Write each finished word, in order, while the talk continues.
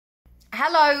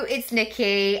Hello, it's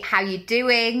Nikki. How you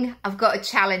doing? I've got a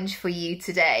challenge for you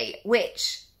today,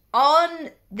 which on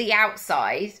the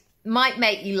outside might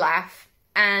make you laugh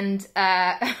and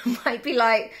might be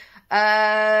like,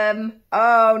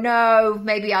 oh no,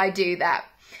 maybe I do that.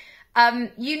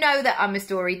 You know that I'm a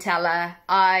storyteller.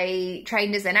 I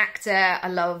trained as an actor. I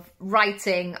love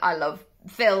writing. I love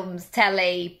films,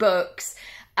 telly, books.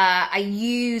 I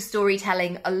use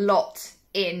storytelling a lot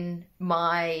in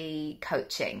my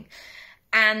coaching.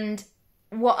 And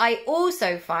what I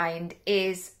also find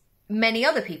is many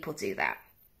other people do that.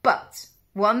 But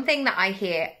one thing that I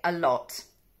hear a lot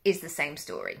is the same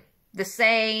story. The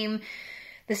same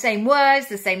words,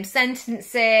 the same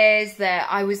sentences, that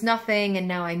I was nothing and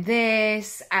now I'm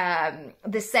this,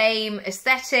 the same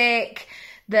aesthetic,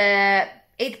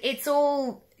 it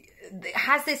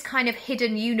has this kind of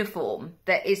hidden uniform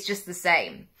that is just the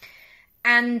same.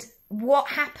 And what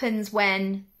happens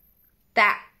when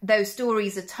those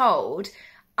stories are told,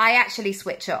 I actually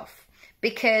switch off,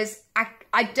 because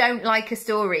I don't like a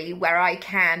story where I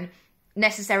can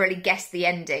necessarily guess the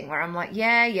ending, where I'm like,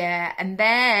 yeah, and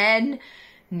then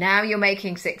now you're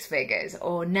making six figures,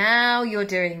 or now you're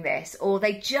doing this, or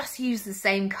they just use the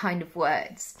same kind of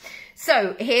words.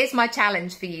 So here's my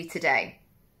challenge for you today.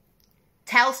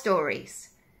 Tell stories,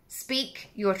 speak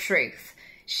your truth,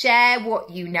 share what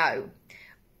you know,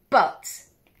 but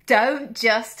don't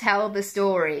just tell the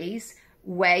stories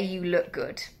where you look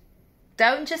good.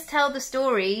 Don't just tell the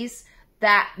stories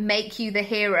that make you the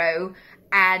hero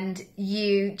and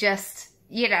you just,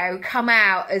 come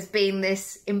out as being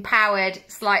this empowered,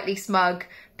 slightly smug,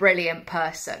 brilliant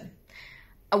person.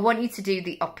 I want you to do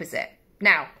the opposite.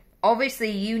 Now, obviously,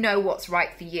 you know what's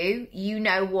right for you. You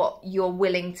know what you're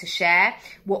willing to share,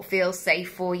 what feels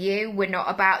safe for you. We're not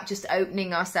about just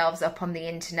opening ourselves up on the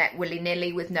internet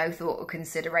willy-nilly with no thought or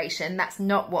consideration. That's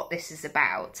not what this is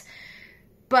about.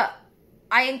 But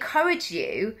I encourage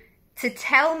you to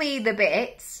tell me the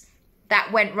bits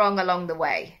that went wrong along the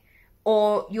way,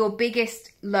 or your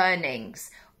biggest learnings,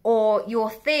 or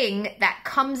your thing that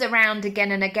comes around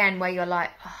again and again where you're like,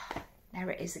 oh,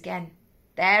 there it is again.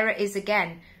 There it is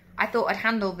again. I thought I'd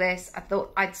handled this. I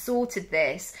thought I'd sorted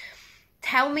this.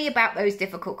 Tell me about those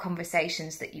difficult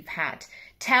conversations that you've had.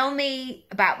 Tell me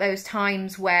about those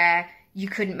times where you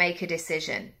couldn't make a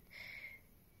decision.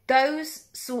 Those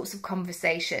sorts of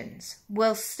conversations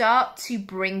will start to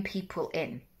bring people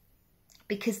in,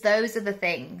 because those are the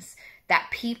things that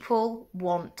people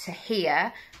want to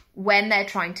hear when they're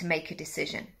trying to make a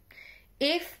decision.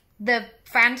 If the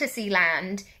fantasy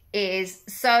land is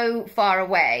so far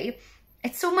away,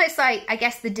 it's almost like, I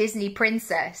guess, the Disney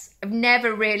princess. I've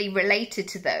never really related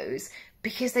to those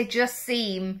because they just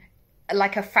seem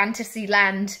like a fantasy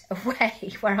land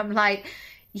away, where I'm like,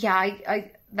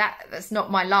 yeah, that's not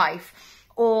my life.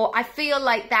 Or I feel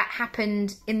like that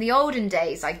happened in the olden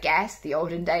days, I guess,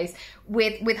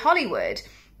 with Hollywood,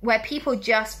 where people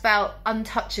just felt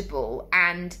untouchable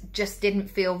and just didn't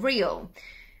feel real.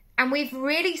 And we've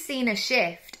really seen a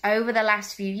shift over the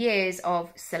last few years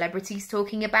of celebrities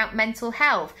talking about mental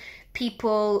health,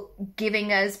 people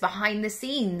giving us behind the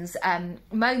scenes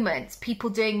moments, people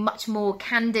doing much more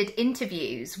candid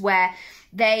interviews where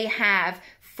they have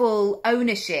full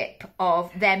ownership of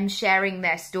them sharing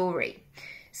their story.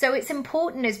 So it's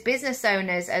important as business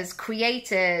owners, as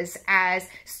creators, as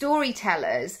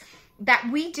storytellers, that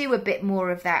we do a bit more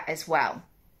of that as well.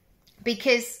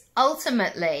 Because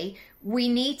ultimately, we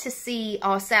need to see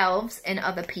ourselves in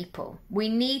other people. We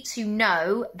need to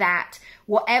know that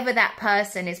whatever that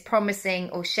person is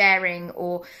promising or sharing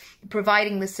or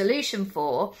providing the solution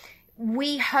for,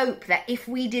 we hope that if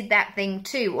we did that thing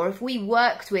too, or if we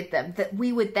worked with them, that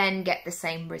we would then get the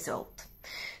same result.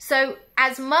 So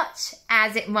as much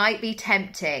as it might be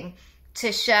tempting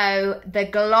to show the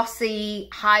glossy,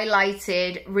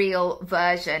 highlighted, real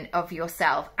version of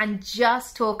yourself and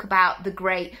just talk about the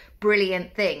great,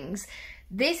 brilliant things,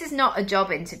 this is not a job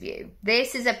interview.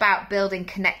 This is about building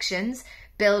connections,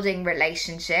 building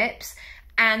relationships,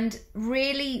 and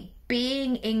really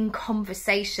being in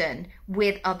conversation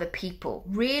with other people,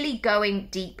 really going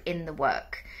deep in the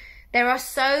work. There are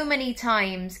so many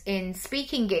times in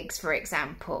speaking gigs, for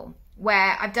example,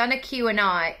 where I've done a Q&A,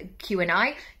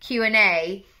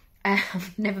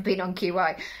 I've never been on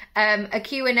QI, a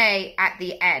Q&A at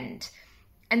the end.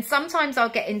 And sometimes I'll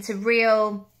get into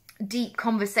real deep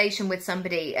conversation with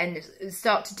somebody and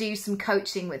start to do some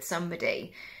coaching with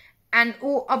somebody. And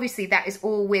obviously that is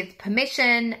all with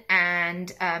permission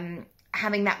and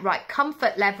having that right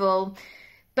comfort level.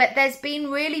 But there's been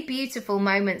really beautiful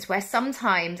moments where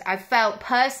sometimes I've felt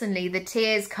personally the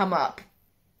tears come up.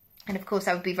 And of course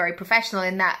I would be very professional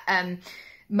in that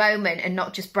moment and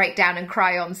not just break down and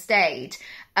cry on stage,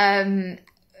 and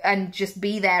just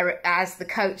be there as the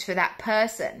coach for that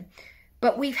person.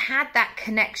 But we've had that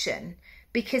connection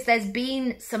because there's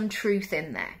been some truth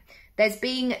in there. There's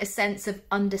been a sense of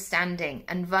understanding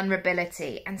and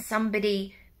vulnerability, and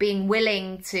somebody being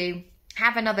willing to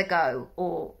have another go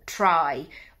or try,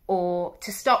 or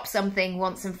to stop something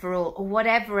once and for all, or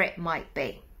whatever it might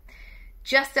be.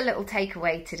 Just a little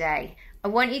takeaway today. I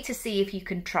want you to see if you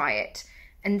can try it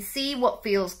and see what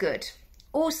feels good.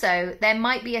 Also, there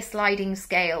might be a sliding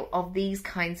scale of these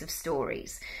kinds of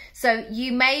stories. So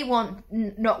you may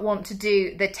not want to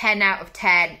do the 10 out of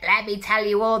 10, let me tell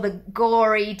you all the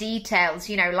gory details,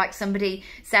 you know, like somebody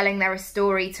selling their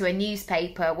story to a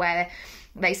newspaper where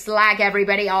they slag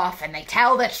everybody off and they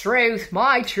tell the truth,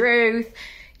 my truth.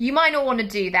 You might not want to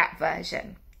do that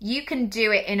version. You can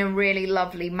do it in a really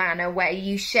lovely manner where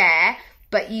you share,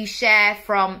 but you share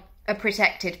from a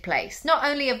protected place, not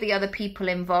only of the other people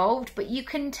involved, but you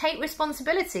can take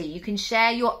responsibility. You can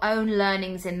share your own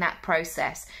learnings in that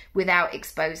process without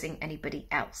exposing anybody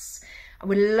else. I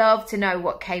would love to know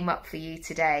what came up for you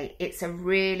today. It's a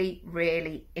really,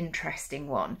 really interesting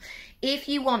one. If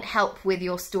you want help with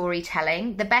your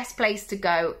storytelling, the best place to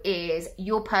go is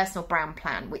Your Personal Brand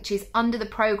Plan, which is under the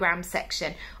program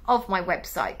section of my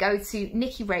website. Go to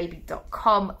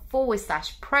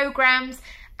nikkiraby.com/programs,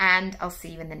 and I'll see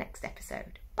you in the next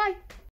episode. Bye.